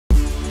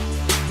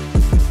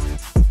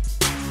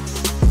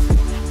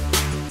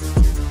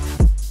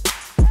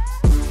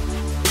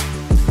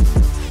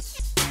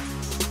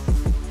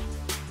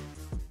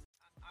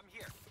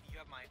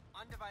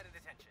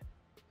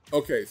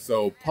Okay,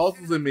 so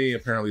puzzles and me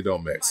apparently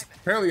don't mix.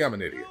 Apparently I'm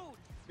an idiot.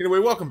 Anyway,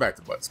 welcome back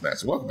to Button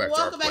Smash. Welcome back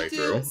to our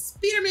playthrough.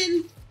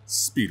 Speederman.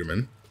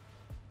 Speederman.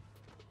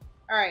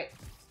 Alright.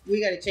 We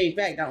gotta change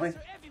back, don't we?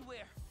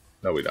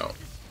 No, we don't.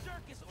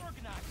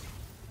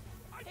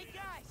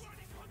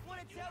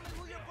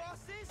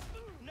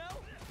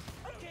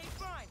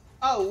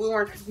 Oh, we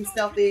weren't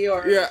stealthy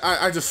or... Yeah,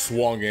 I just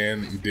swung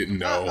in and didn't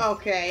know. Oh,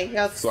 okay.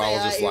 So I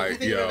was just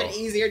like, yo. It would have been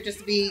easier just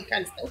to be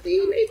kind of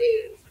stealthy,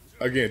 maybe?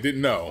 Again,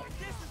 didn't know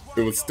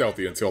it was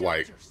stealthy until,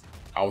 like,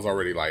 I was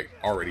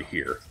already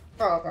here.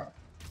 Oh, okay.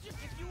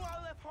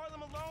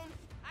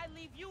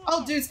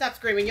 Oh, dude, stop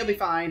screaming. You'll be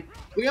fine.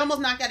 We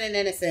almost knocked out an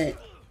innocent.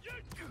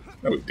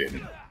 No, we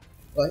didn't.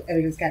 Well, I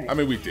mean, it was kind of... I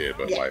mean, we did,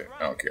 but, like,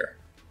 I don't care.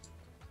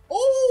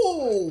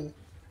 Oh!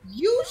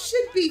 You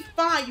should be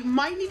fine. You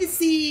might need to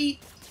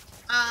see...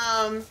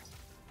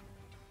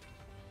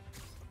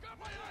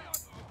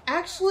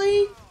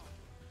 Actually,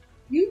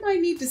 you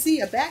might need to see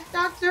a back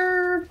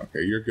doctor.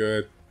 Okay, you're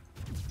good.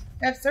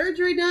 Have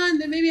surgery done,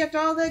 then maybe after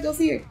all that, go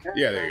see a doctor.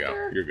 Yeah, there you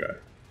go. You're good.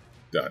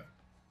 Done.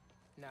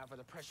 Now for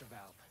the pressure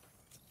valve.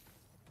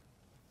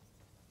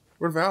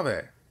 Where the valve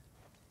at?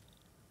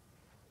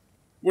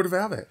 Where the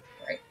valve at?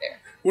 Right there.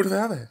 Where the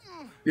valve at?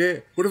 Yeah,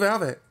 where the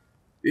valve at?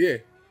 Yeah.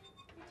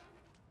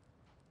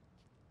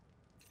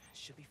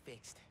 Should be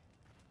fixed.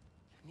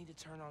 I need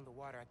to turn on the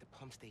water at the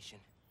pump station.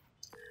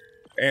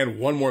 And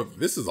one more.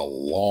 This is a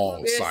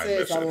long side mission.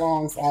 This is a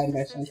long side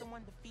mission.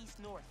 Someone to feast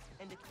north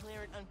and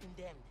declare it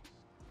uncondemned.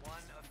 One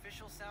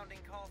official sounding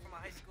call from a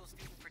high school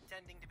student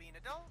pretending to be an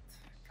adult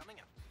coming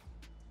up.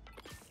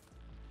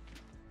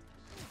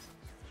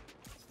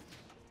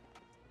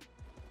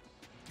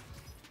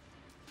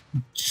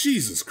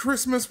 Jesus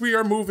Christmas, we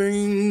are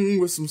moving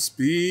with some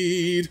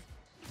speed.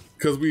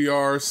 Because we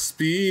are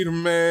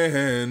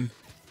Speederman.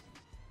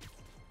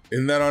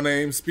 Isn't that our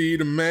name?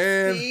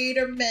 Speederman?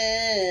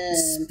 Speederman.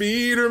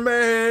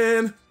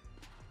 Speederman.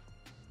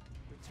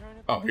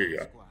 Oh, here you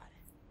go.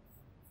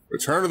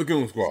 Return to the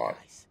Goon Squad.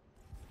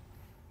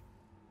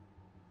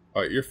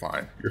 Oh, you're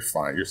fine. You're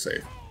fine. You're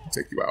safe. I'll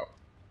take you out.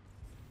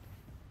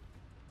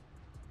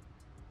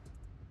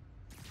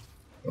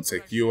 I'll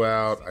take you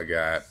out. I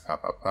got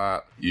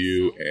pop,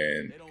 you,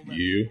 and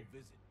you.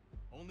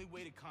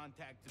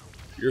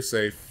 You're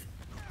safe.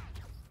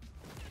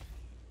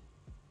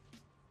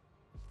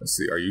 Let's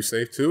see. Are you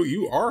safe too?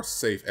 You are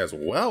safe as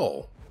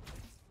well.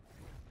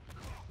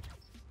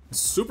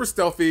 Super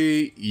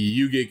stealthy.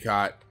 You get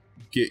caught.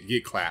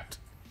 Get clapped.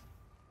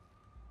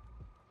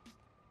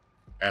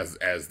 As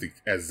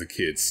the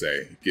kids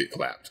say, get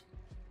clapped.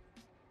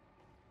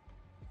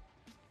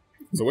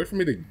 Is there a way for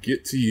me to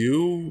get to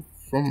you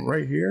from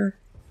right here?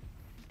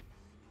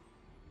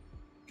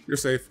 You're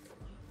safe.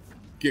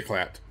 Get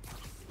clapped.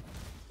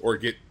 Or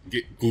get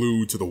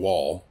glued to the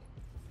wall.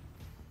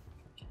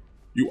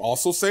 You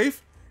also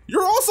safe?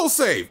 You're also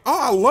safe! Oh,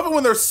 I love it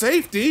when they're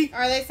safety!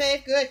 Are they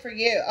safe? Good for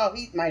you. Oh,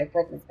 he might have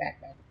broken his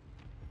back, though.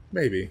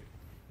 Maybe.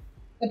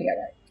 He'll be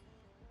alright.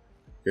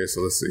 Okay,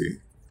 so let's see.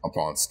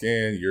 Upon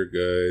scan, you're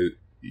good.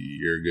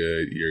 You're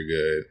good. You're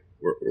good.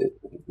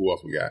 Who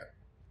else we got?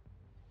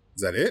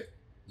 Is that it?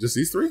 Just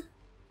these three?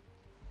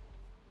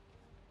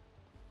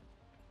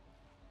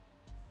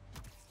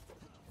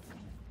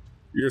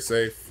 You're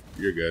safe.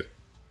 You're good.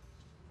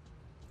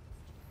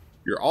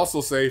 You're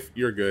also safe.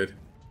 You're good.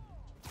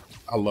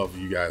 I love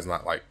you guys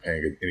not like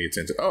paying any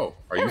attention. Oh,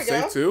 are you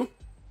safe too?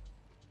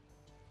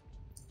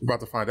 We're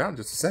about to find out in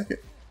just a second.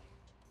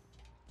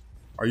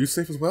 Are you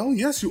safe as well?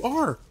 Yes, you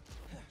are.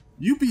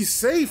 You be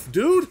safe,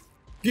 dude.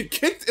 Get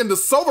kicked in the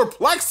solar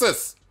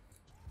plexus.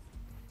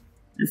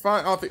 You're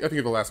fine. I think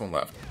you're the last one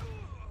left.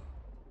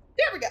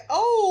 There we go.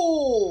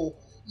 Oh,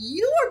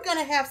 you are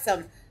gonna have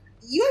some.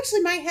 You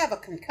actually might have a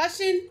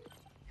concussion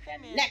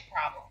and neck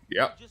problem.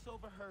 Yep. Just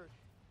overheard.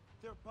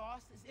 Their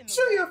boss is in the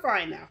Sure, you're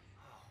fine now.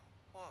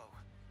 Whoa.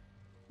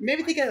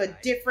 Maybe think of a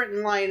different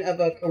line of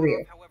a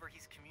career. However,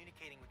 he's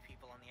communicating with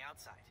people on the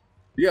outside.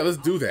 Yeah, let's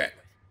do that.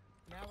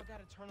 Now we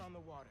gotta turn on the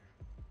water.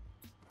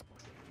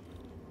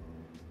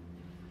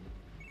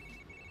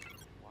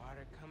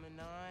 Water coming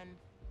on.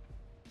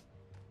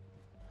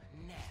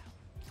 Now.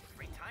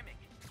 Great timing.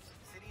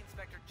 City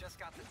inspector just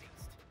got the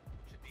beast.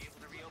 Should be able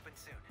to reopen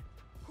soon.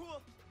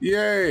 Cool.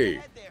 Yay.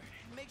 Head there.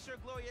 Make sure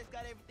Gloria's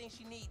got everything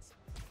she needs.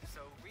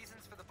 So,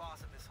 reasons for the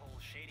boss of this whole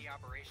shady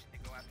operation to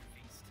go after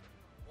Feast.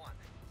 1.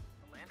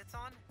 The land it's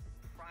on,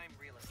 prime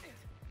real estate.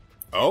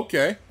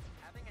 Okay.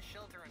 Having a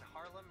shelter in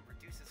Harlem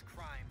reduces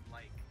crime,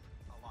 like,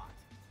 a lot.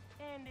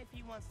 And if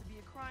he wants to be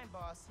a crime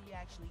boss, he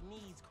actually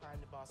needs crime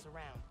to boss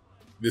around.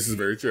 This is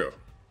very true.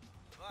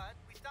 But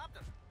we stopped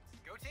him.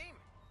 Go team!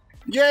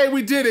 Yay,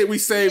 we did it. We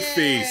saved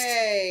Feast.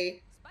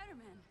 Yay.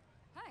 Spider-Man.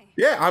 Hi.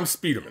 Yeah, I'm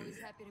Speederman. I was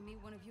happy to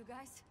meet one of you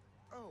guys.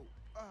 Oh,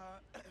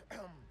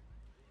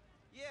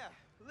 yeah,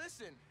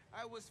 listen,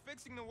 I was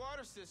fixing the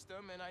water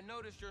system and I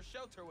noticed your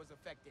shelter was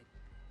affected.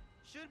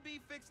 Should be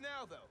fixed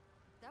now, though.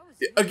 That was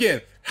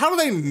Again, how do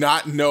they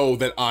not know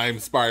that I'm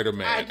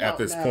Spider-Man I at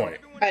this don't know.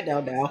 point? I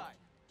don't know.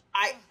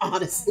 I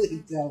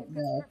honestly don't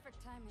know.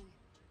 perfect timing.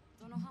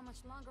 Don't know how much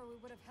longer we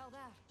would have held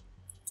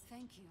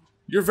Thank you.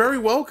 You're very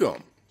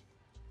welcome.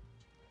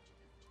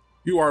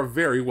 You are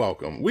very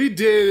welcome. We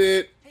did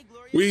it. Hey,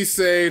 Gloria. We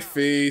saved Wow.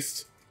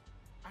 Feast.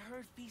 I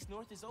heard Feast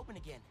North is open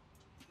again.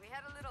 We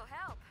had a little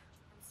help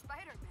from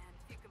Spider-Man,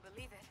 if you can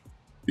believe it.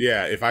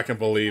 Yeah, if I can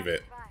believe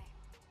it. Bye.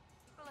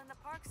 People in the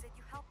park said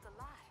you helped a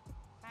lot.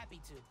 Happy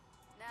to.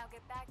 Now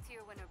get back to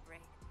your winter break.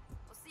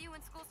 We'll see you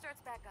when school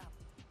starts back up.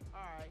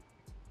 All right.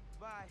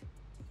 Bye.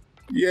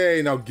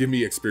 Yay, now give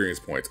me experience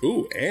points.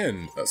 Ooh,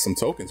 and some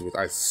tokens, which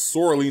I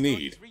sorely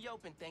need. It's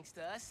reopened thanks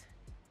to us.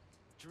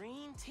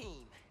 Dream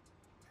team.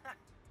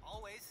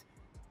 Always.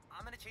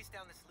 I'm gonna chase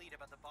down this lead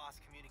about the boss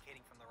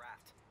communicating from the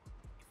raft.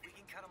 If we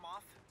can cut him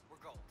off, we're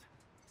gold.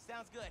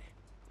 Sounds good.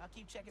 I'll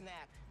keep checking the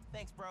app.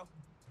 Thanks, bro.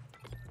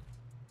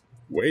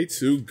 Way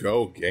to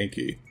go,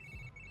 Genki.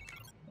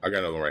 I got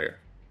another one right here.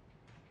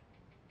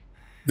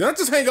 Did I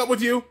just hang up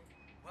with you?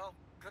 Well,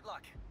 good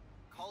luck.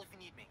 Call if you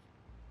need me.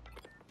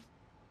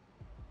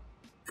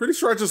 Pretty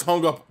sure I just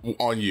hung up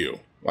on you,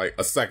 like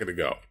a second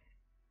ago.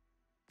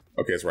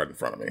 Okay, it's right in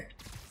front of me.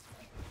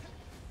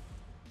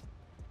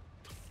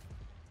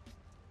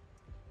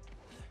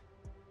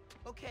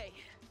 Okay,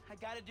 I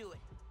gotta do it.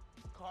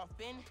 Call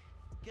Finn,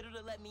 get her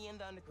to let me in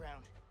the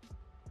underground.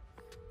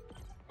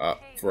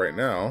 For right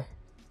now.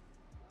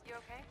 You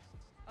okay?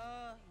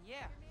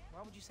 Yeah.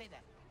 Why would you say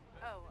that?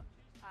 Oh,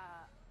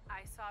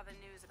 I saw the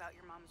news about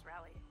your mom's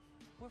rally.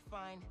 We're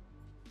fine.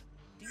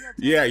 Do you have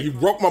time Yeah, to you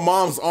call broke my Finn?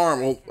 mom's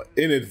arm, well,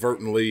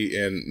 inadvertently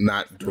and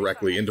not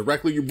directly.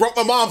 Indirectly, you broke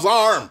my mom's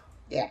arm!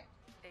 Yeah.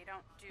 They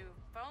don't do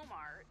foam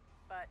art,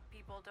 but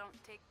people don't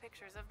take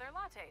pictures of their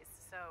lattes,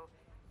 so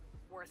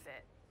worth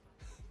it.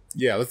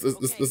 Yeah,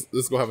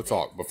 let's go have a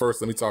talk. But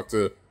first, let me talk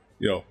to,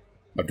 you know,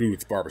 my dude at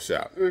the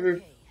barbershop.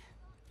 Okay.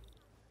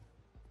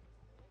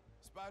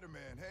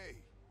 Spider-Man, hey,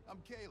 I'm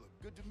Caleb.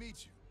 Good to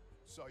meet you.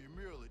 Saw your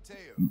mural at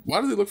Teo. Why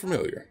does he look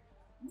familiar?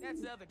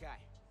 That's the other guy.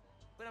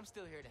 But I'm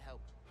still here to help.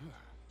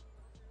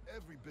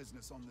 Every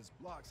business on this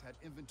block's had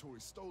inventory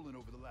stolen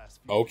over the last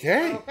few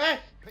Okay. Okay.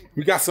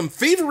 We got some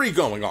thievery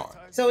going on.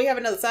 So we have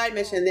another side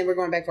mission, and then we're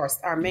going back to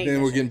our main Then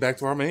mission. we're getting back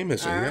to our main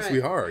mission. All Yes, right.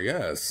 we are.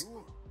 Yes.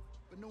 Sure,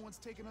 but no one's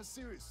taking us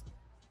seriously.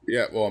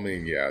 Yeah. Well, I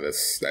mean, yeah.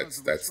 That's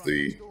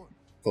the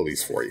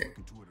police for you.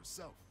 Spoken to it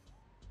herself.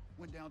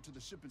 Went down to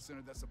the shipping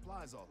center that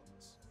supplies all of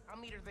us. I'll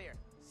meet her there.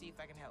 See if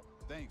I can help.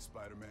 Thanks,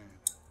 Spider-Man.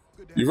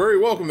 Good to You're have very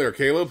you. welcome there,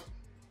 Caleb.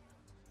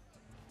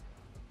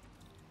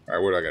 All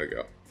right, where do I gotta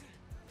go?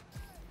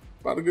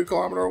 About a good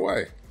kilometer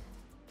away.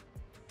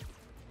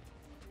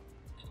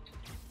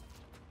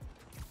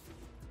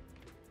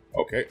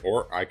 Okay,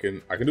 or I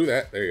can do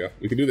that. There you go.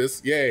 We can do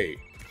this. Yay!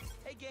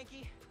 Hey,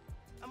 Genki.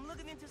 I'm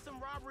looking into some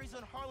robberies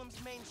on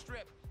Harlem's main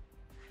strip.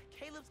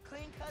 Caleb's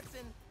Clean Cuts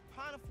and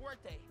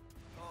Panafuerte.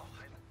 Oh,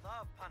 I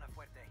love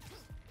Panafuerte.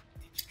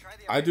 Did you try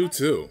the I do arepa?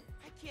 too.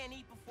 I can't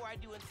eat before I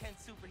do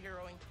intense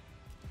superheroing.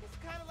 It's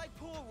kind of like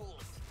pool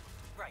rules.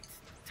 Right,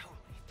 totally.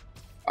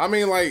 I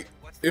mean, like,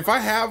 if I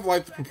have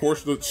like the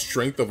proportionate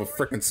strength of a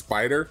freaking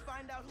spider,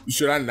 Find out who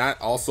should I not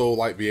also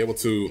like be able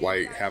to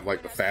like have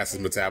like the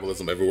fastest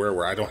metabolism everywhere,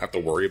 where I don't have to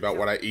worry about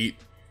what I eat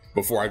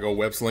before I go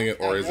web slinging,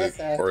 or is it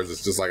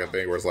just like a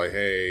thing where it's like,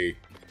 hey,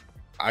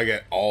 I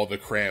get all the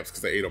cramps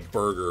because I ate a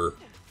burger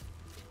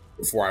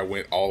before I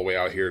went all the way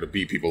out here to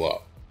beat people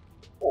up?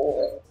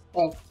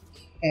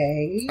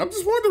 Okay. I'm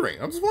just wondering.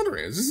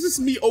 This is just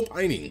me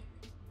opining.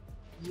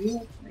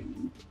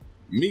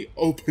 Me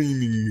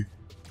opining.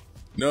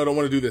 No, I don't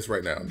want to do this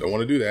right now. Don't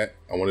want to do that.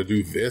 I want to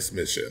do this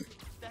mission.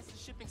 That's the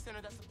shipping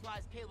center that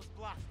supplies Caleb's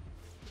block.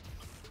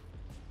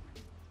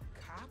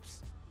 Cops?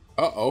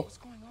 Uh-oh. What's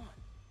going on?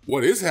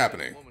 What is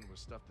happening? Woman was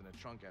stuffed in a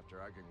trunk after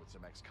arguing with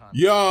some ex-convicts.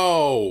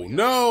 Yo,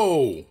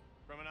 no.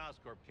 From an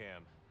Oscorp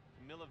cam,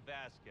 Camila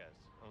Vasquez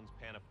owns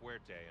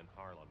Panafuerte in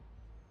Harlem.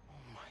 Oh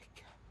my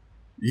god.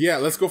 Yeah,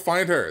 let's go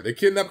find her. They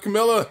kidnapped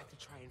Camilla. I have to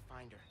try and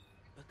find her.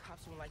 But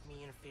cops won't like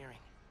me interfering.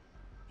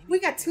 We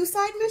got two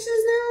side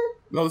missions now?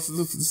 No, this is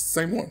the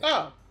same one.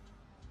 Oh.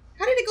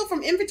 How did it go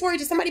from inventory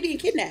to somebody being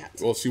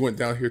kidnapped? Well, she went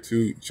down here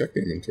to check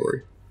the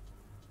inventory.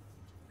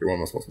 Here, what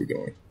am I supposed to be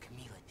doing?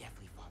 Camila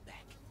definitely fought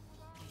back.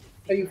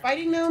 Are you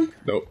fighting them?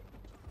 Nope.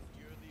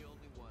 You're the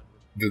only one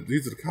with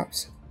These are the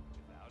cops.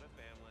 without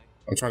a family.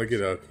 I'm trying to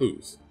get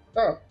clues.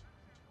 Oh.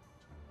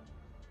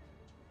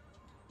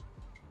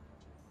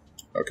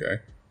 Okay.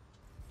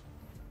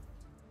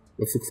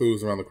 Look for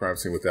clues around the crime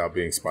scene without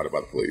being spotted by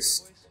the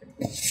police.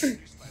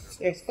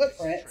 There's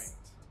footprints.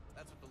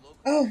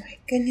 Oh my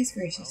goodness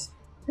gracious.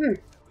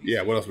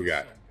 Yeah, what else we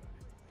got?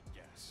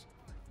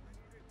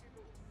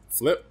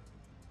 Flip?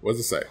 What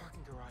does it say?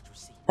 Parking garage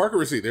receipt. Parker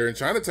receipt. They're in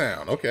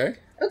Chinatown. Okay.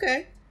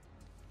 Okay.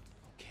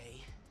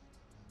 Okay.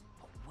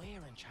 But where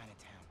in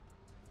Chinatown?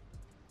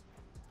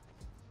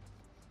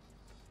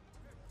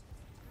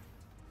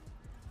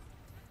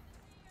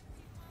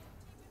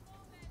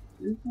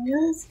 Anything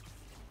else?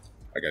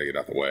 I gotta get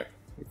out the way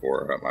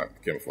before my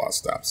camouflage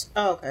stops.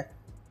 Oh, okay.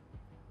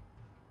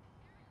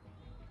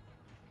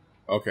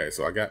 Okay,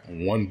 so I got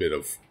one bit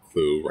of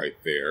clue right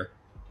there.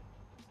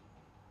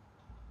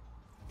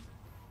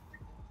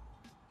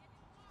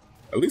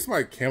 At least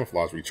my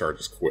camouflage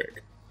recharges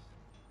quick.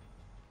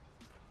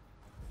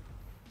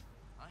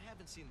 I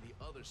haven't seen the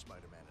other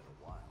Spider-Man in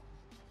a while.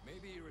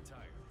 Maybe he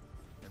retired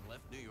And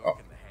left New York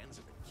in the hands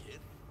of a kid?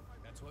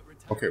 That's what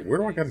retired. Okay, where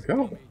do I gotta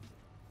go? Yeah,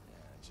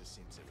 it just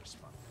seems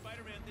irresponsible.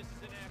 Spider-Man, this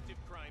is an active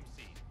crime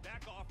scene.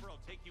 Back off or I'll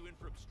take you in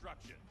for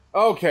obstruction.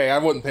 Okay, I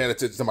wasn't paying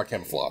attention to my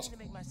camouflage.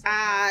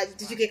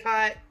 Did you get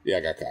caught? Yeah,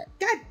 I got caught.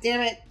 God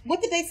damn it.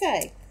 What did they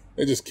say?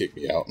 They just kicked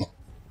me out.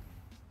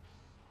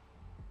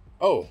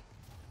 Oh.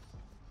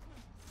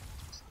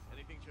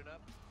 Anything turned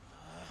up?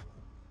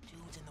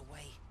 Dude's in the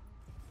way.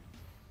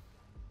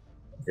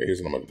 Okay,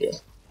 here's what I'm gonna do.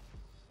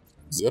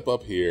 Zip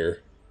up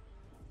here.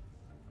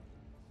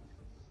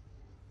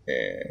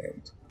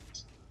 And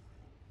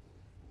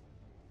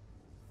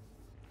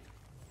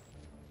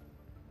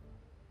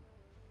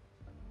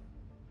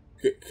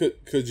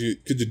could you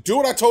do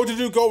what I told you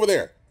to do? Go over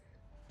there.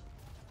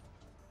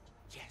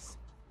 Yes.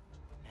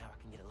 Now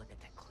I can get a look at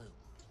that clue.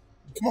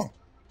 Come on.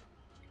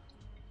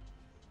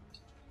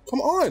 Come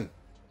on.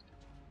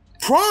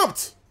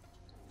 Prompt.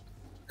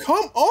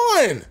 Come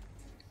on.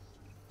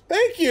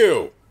 Thank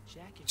you.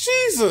 Jacket.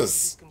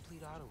 Jesus.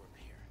 Complete auto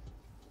repair.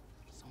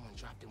 Someone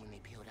dropped it when they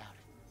peeled out.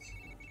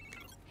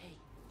 Hey,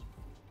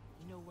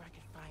 you know where I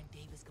can find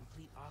Davis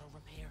Complete Auto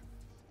Repair?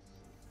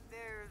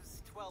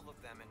 There's 12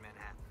 of them in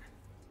Manhattan.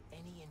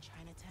 Any in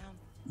Chinatown?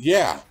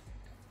 Yeah.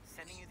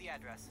 Sending you the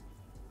address.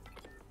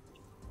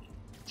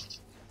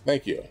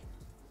 Thank you.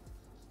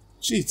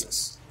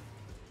 Jesus.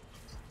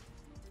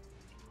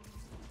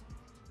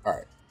 All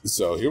right.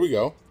 So here we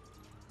go.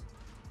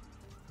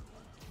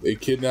 They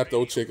kidnapped the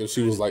old chick and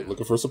she was like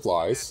looking for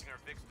supplies.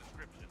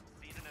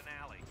 Seen in an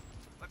alley.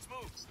 Let's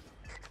move.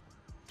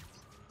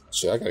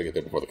 Shit, I gotta get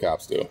there before the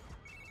cops do. Hey,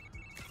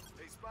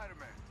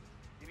 Spider-Man.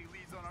 Any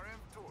leads on our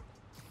inventory?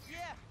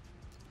 Yeah.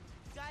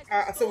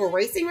 Guys, So we're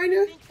racing right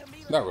now?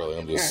 Not really.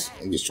 I'm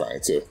just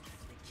trying to. They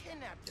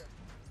kidnapped her.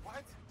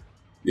 What?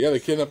 Yeah, they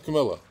kidnapped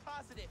Camilla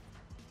Positive.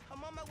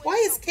 I'm on my way. Why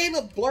is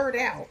Caleb blurred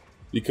out?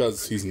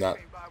 because he's not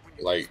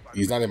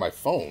in my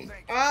phone.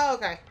 Oh,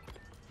 okay.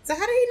 So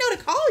how did he know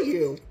to call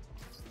you?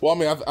 Well, I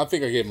mean, I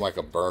think I gave him like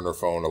a burner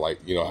phone, or like,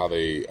 you know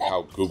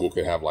how Google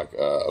could have like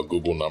a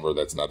Google number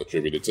that's not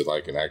attributed to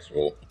like an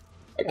actual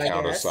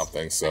account or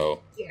something.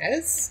 So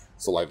yes.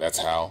 So like that's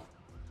how.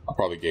 I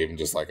probably gave him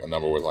just like a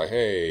number where like,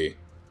 hey,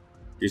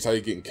 here's how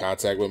you get in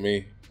contact with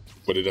me,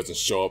 but it doesn't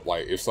show up.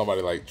 Like if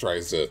somebody like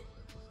tries to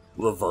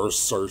reverse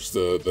search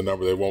the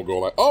number, they won't go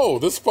like, oh,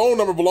 this phone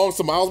number belongs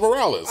to Miles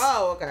Morales.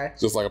 Oh, okay.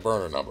 Just like a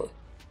burner number.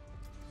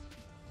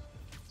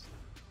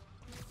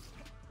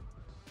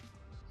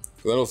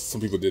 I know some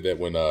people did that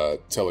when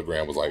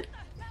Telegram was like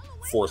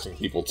forcing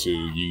people to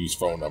use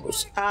phone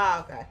numbers.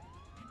 Ah, okay.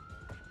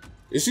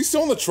 Is she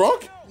still in the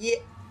trunk? Yeah.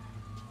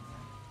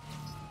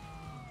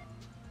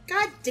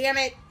 God damn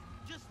it.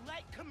 Just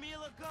let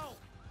Camila go.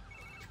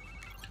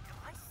 Am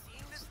I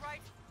seeing this right?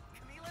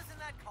 Camila's in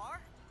that car?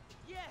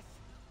 Yes.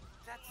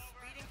 That's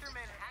speeding through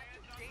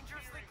Manhattan,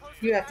 dangerously close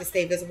to You have to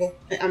stay visible.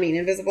 I mean,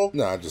 invisible.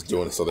 No, I'm just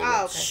doing it so they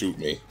won't okay. shoot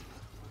me.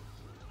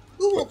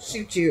 Who will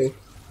shoot you?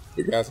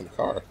 The guys in the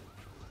car.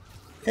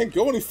 Can't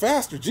go any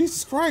faster.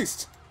 Jesus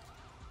Christ.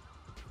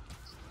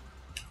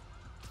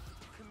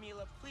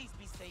 Camila, please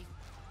be safe.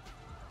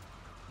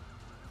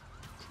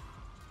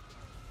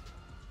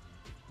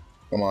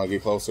 Come on,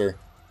 get closer.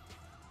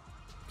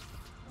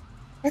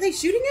 Are they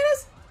shooting at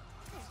us?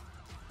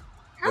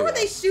 How are Yeah.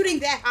 they shooting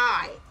that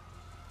high?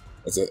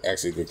 That's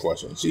actually a good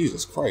question.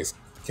 Jesus Christ.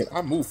 Can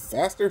I move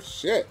faster?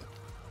 Shit.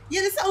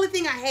 Yeah, that's the only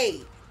thing I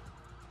hate.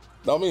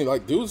 No, I mean,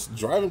 like, dude's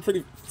driving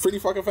pretty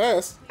fucking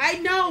fast. I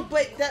know,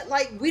 but that,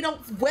 like, we don't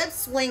web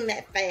swing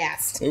that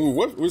fast. I mean,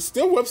 we're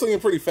still web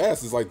slinging pretty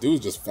fast. It's like,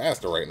 dude's just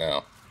faster right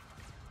now.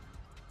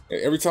 And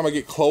every time I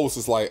get close,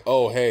 it's like,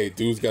 oh, hey,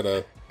 dude's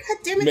gotta God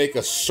damn it. make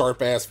a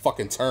sharp ass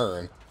fucking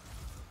turn.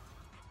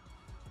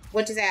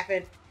 What just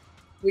happened?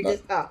 We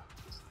just,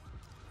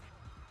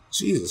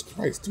 Jesus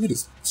Christ, dude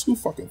is too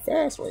fucking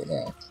fast right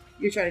now.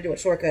 You're trying to do a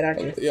shortcut,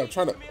 aren't you? Yeah, I'm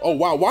trying to. Oh,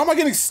 wow. Why am I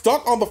getting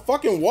stuck on the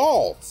fucking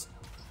walls?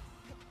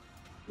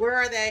 Where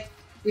are they?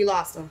 We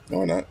lost them. No,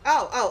 we're not.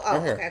 Oh,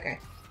 Right here. okay.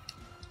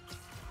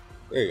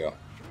 There you go.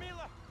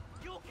 Camila,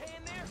 you okay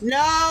in there?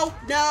 No.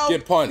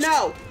 Get punched.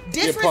 No.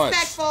 Get punched.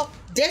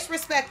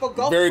 Disrespectful.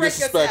 Go Very frick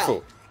disrespecful.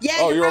 yourself. Yeah,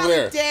 Oh, you're over probably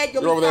there. dead.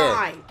 You'll You're be over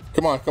fine.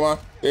 there. Come on.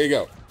 There you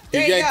go.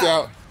 There Get you yanked go.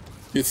 out.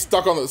 Get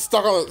stuck on the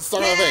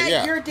thing.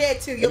 Yeah. You're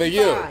dead too. You'll And be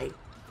then fine.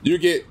 you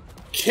get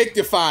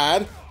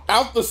kicked-ified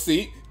out the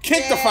seat.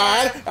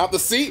 Kicked-ified out the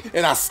seat,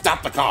 and I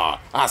stopped the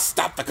car. I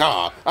stopped the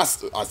car. I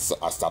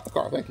stopped the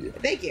car. Thank you.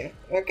 Thank you.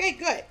 Okay,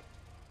 good.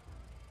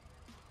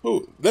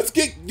 Ooh, let's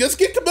get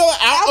Camilla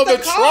out of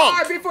the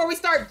car trunk before we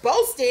start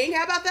boasting.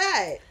 How about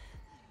that?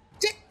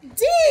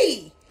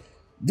 D!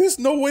 There's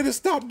no way to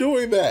stop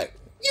doing that.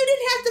 You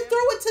didn't have to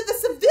throw it to the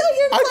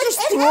civilians. I like just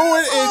an threw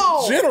asshole.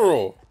 it in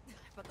general.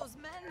 But those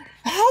men.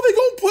 How they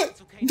gonna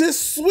put this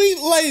sweet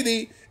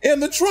lady in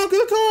the trunk of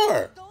the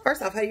car?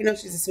 First off, how do you know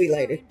she's a sweet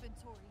lady?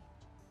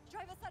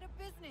 Drive us out of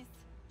business.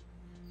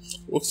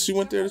 Well, she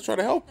went there to try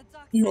to help.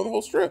 You know, the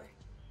whole strip.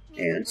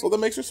 And So that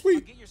makes her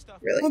sweet.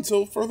 really?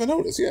 Until further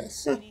notice,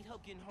 yes. Need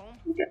help getting home?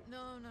 No.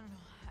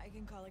 I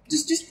can call it.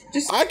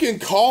 Just. I can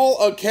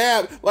call a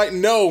cab. Like,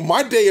 no,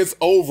 my day is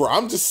over.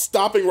 I'm just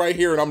stopping right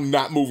here and I'm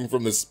not moving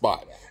from this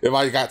spot. If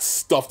I got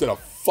stuffed in a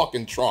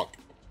fucking trunk.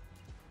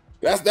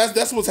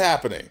 That's what's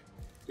happening.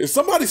 If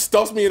somebody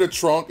stuffs me in a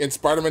trunk and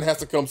Spider-Man has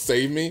to come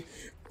save me,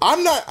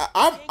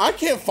 I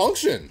can't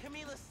function.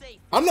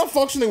 I'm not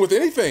functioning with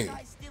anything.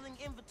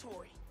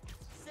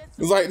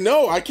 It's like,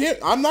 no, I can't.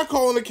 I'm not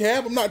calling a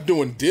cab. I'm not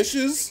doing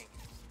dishes.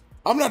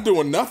 I'm not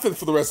doing nothing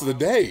for the rest of the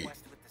day.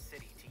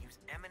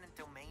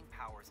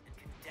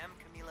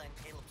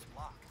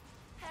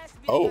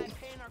 Oh.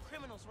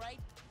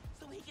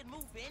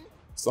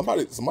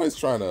 Somebody's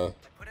trying to.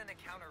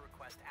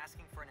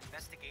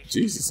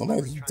 Jesus,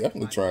 somebody's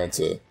definitely trying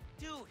to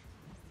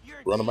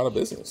run them out of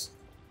business.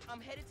 I'm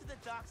headed to the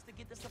docks to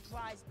get the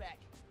supplies back.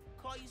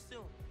 Call you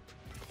soon.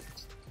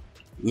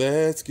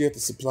 Let's get the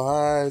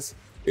supplies.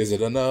 Is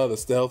it another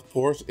stealth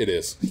Porsche? It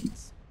is.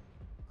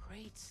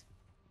 Crates.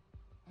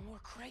 More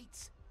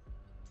crates.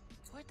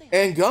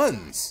 And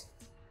guns.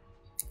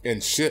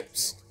 And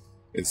ships.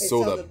 And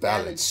so the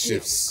balance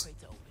shifts.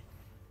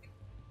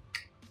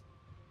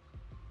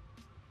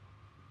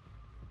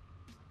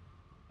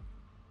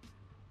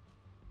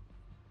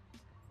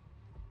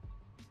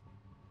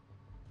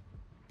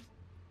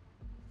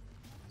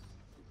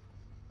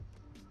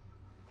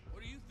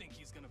 What do you think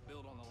he's gonna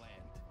build on the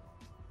land?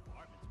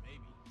 Apartments,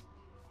 maybe.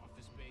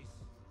 Office space.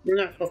 You're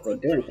not supposed to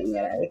do anything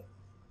yet, are we?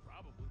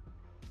 Probably.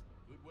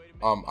 Good way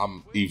to make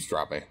I'm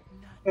eavesdropping.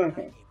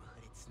 Okay.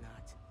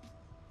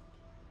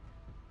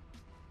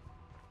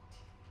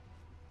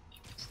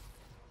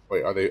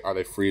 Wait, are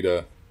they free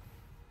to?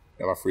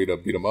 Am I free to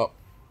beat them up?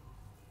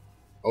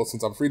 Oh,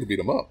 since I'm free to beat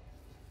them up.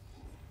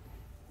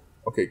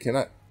 Okay, can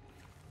I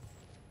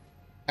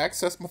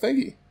access my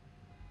thingy?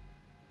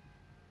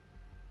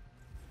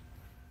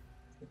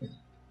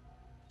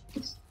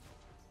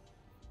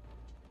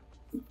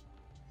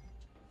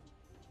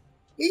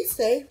 He's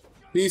safe.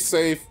 He's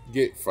safe.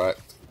 Get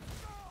fucked.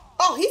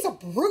 Oh, he's a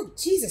brute.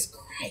 Jesus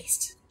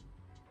Christ.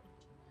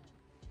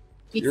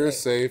 You're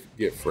safe.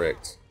 Get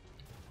fricked.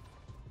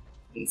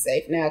 He's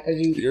safe now because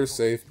you. You're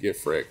safe. Get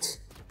fricked.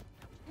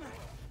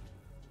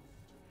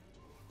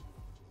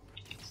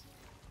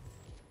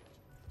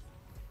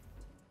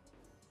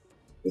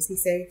 Is he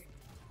safe?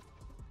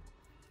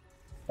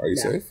 Are you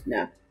No. safe?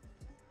 No.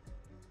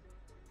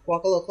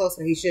 Walk a little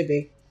closer. He should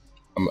be.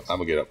 I'm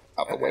gonna get up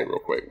out the way real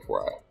quick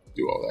before I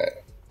do all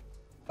that.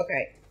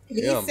 Okay.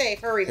 He's Yeah, safe.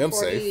 Hurry I'm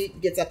before safe. he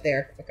gets up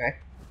there. Okay.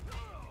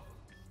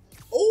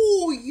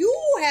 Oh, you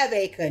have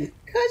a concussion.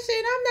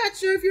 I'm not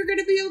sure if you're going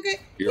to be okay.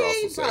 You're yeah, also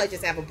you probably safe.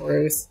 just have a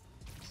bruise.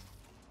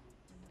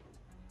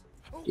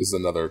 This is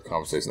another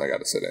conversation I got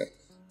to sit in.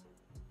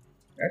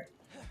 Okay.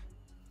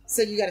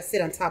 So you got to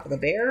sit on top of the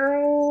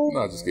barrel?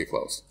 No, just get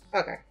close.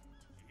 Okay.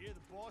 You hear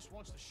the boss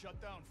wants to shut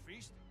down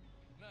Feast?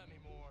 Not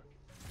anymore.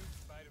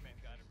 Spider-Man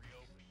got it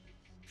reopened.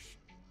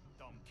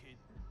 Dumb kid.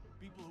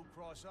 People who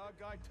cross our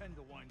guy tend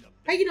to wind up.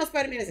 How you know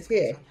Spider-Man is a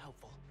kid?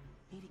 Unhelpful.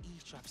 Need to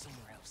eavesdrop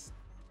somewhere else.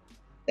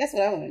 That's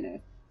what I want to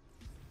know.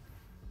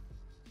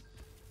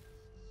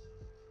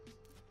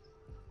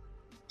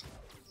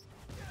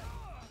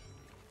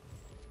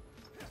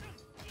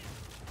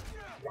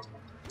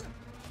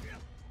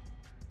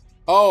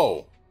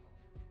 Oh,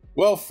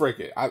 well, frick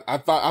it. I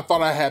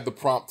thought I had the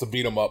prompt to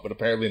beat him up, but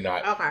apparently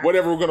not. Okay.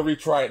 Whatever. We're gonna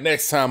retry it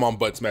next time on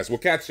Butt Smash. We'll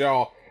catch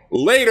y'all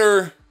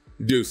later.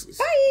 Deuces.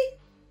 Bye.